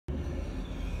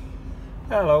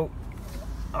Hello,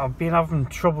 I've been having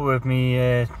trouble with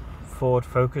my Ford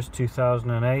Focus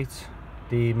 2008.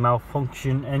 The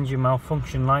engine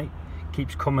malfunction light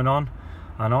keeps coming on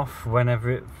and off whenever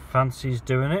it fancies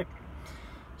doing it.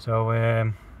 So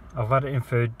I've had it in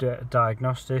for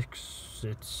diagnostics.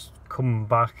 It's coming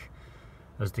back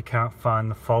as they can't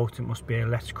find the fault. It must be an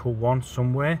electrical one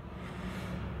somewhere.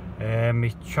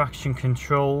 My traction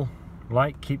control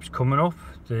light keeps coming up.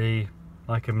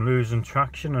 Like I'm losing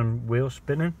traction and wheel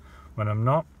spinning when I'm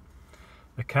not.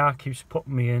 The car keeps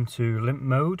putting me into limp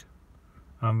mode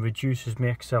and reduces my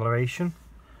acceleration.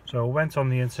 So I went on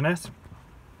the internet,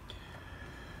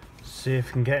 see if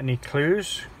I can get any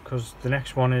clues, because the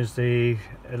next one is the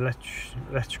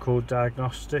electrical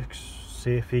diagnostics,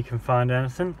 see if he can find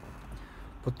anything.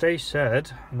 But they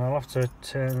said, and I'll have to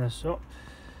turn this up,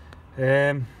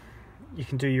 you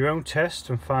can do your own test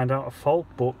and find out a fault,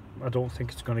 but I don't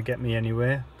think it's going to get me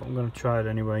anywhere, but I'm going to try it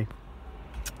anyway.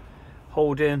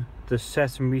 Hold in the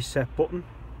set and reset button.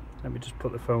 Let me just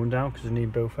put the phone down because I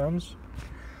need both hands.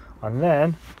 And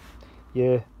then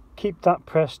you keep that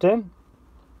pressed in.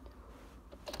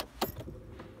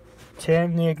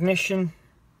 Turn the ignition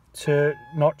to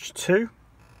notch 2.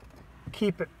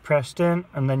 Keep it pressed in,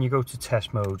 and then you go to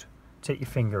test mode. Take your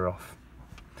finger off.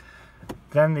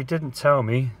 Then they didn't tell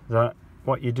me that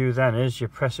what you do then is you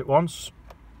press it once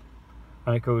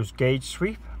and it goes gauge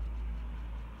sweep.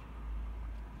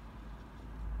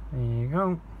 There you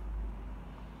go.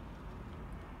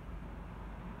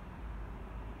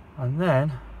 And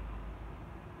then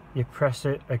you press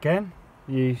it again.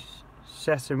 You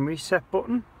set and reset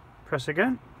button. Press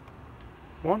again.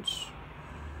 Once.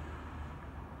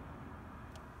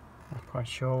 Not quite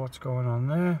sure what's going on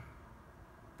there.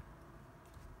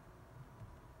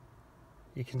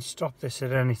 You can stop this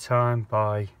at any time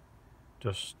by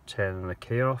just turning the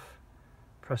key off.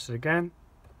 Press it again.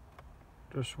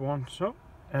 Just once up.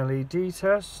 LED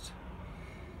test.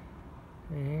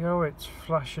 There you go, it's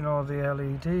flashing all the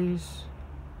LEDs.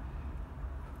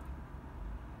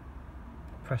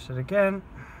 Press it again.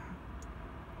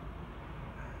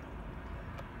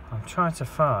 I'm trying to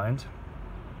find,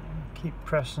 keep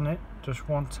pressing it, just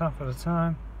one tap at a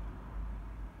time.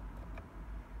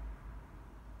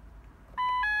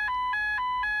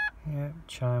 Yeah,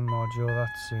 chime module,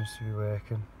 that seems to be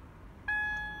working.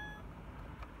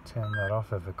 Turn that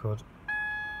off if I could.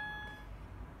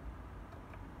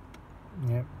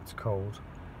 Yep, it's cold.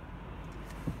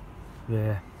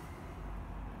 There.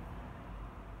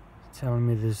 It's telling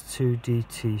me there's 2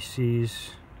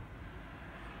 DTCs.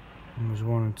 Numbers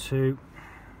 1 and 2.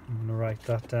 I'm going to write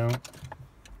that down.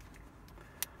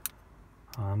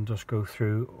 And just go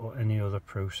through any other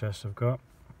process I've got,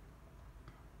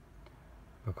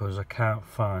 because I can't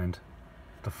find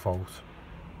the fault.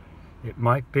 It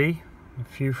might be, a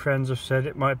few friends have said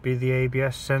it might be the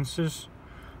ABS sensors,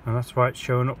 and that's why it's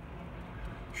showing up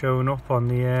on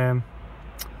the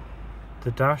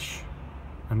dash,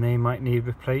 and they might need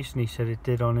replaced, and he said it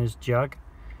did on his Jag.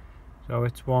 So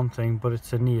it's one thing, but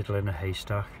it's a needle in a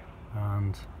haystack,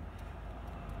 and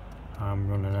I'm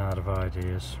running out of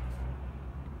ideas.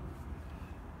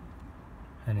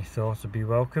 Any thoughts would be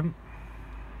welcome.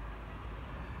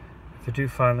 If I do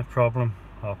find the problem,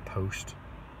 I'll post.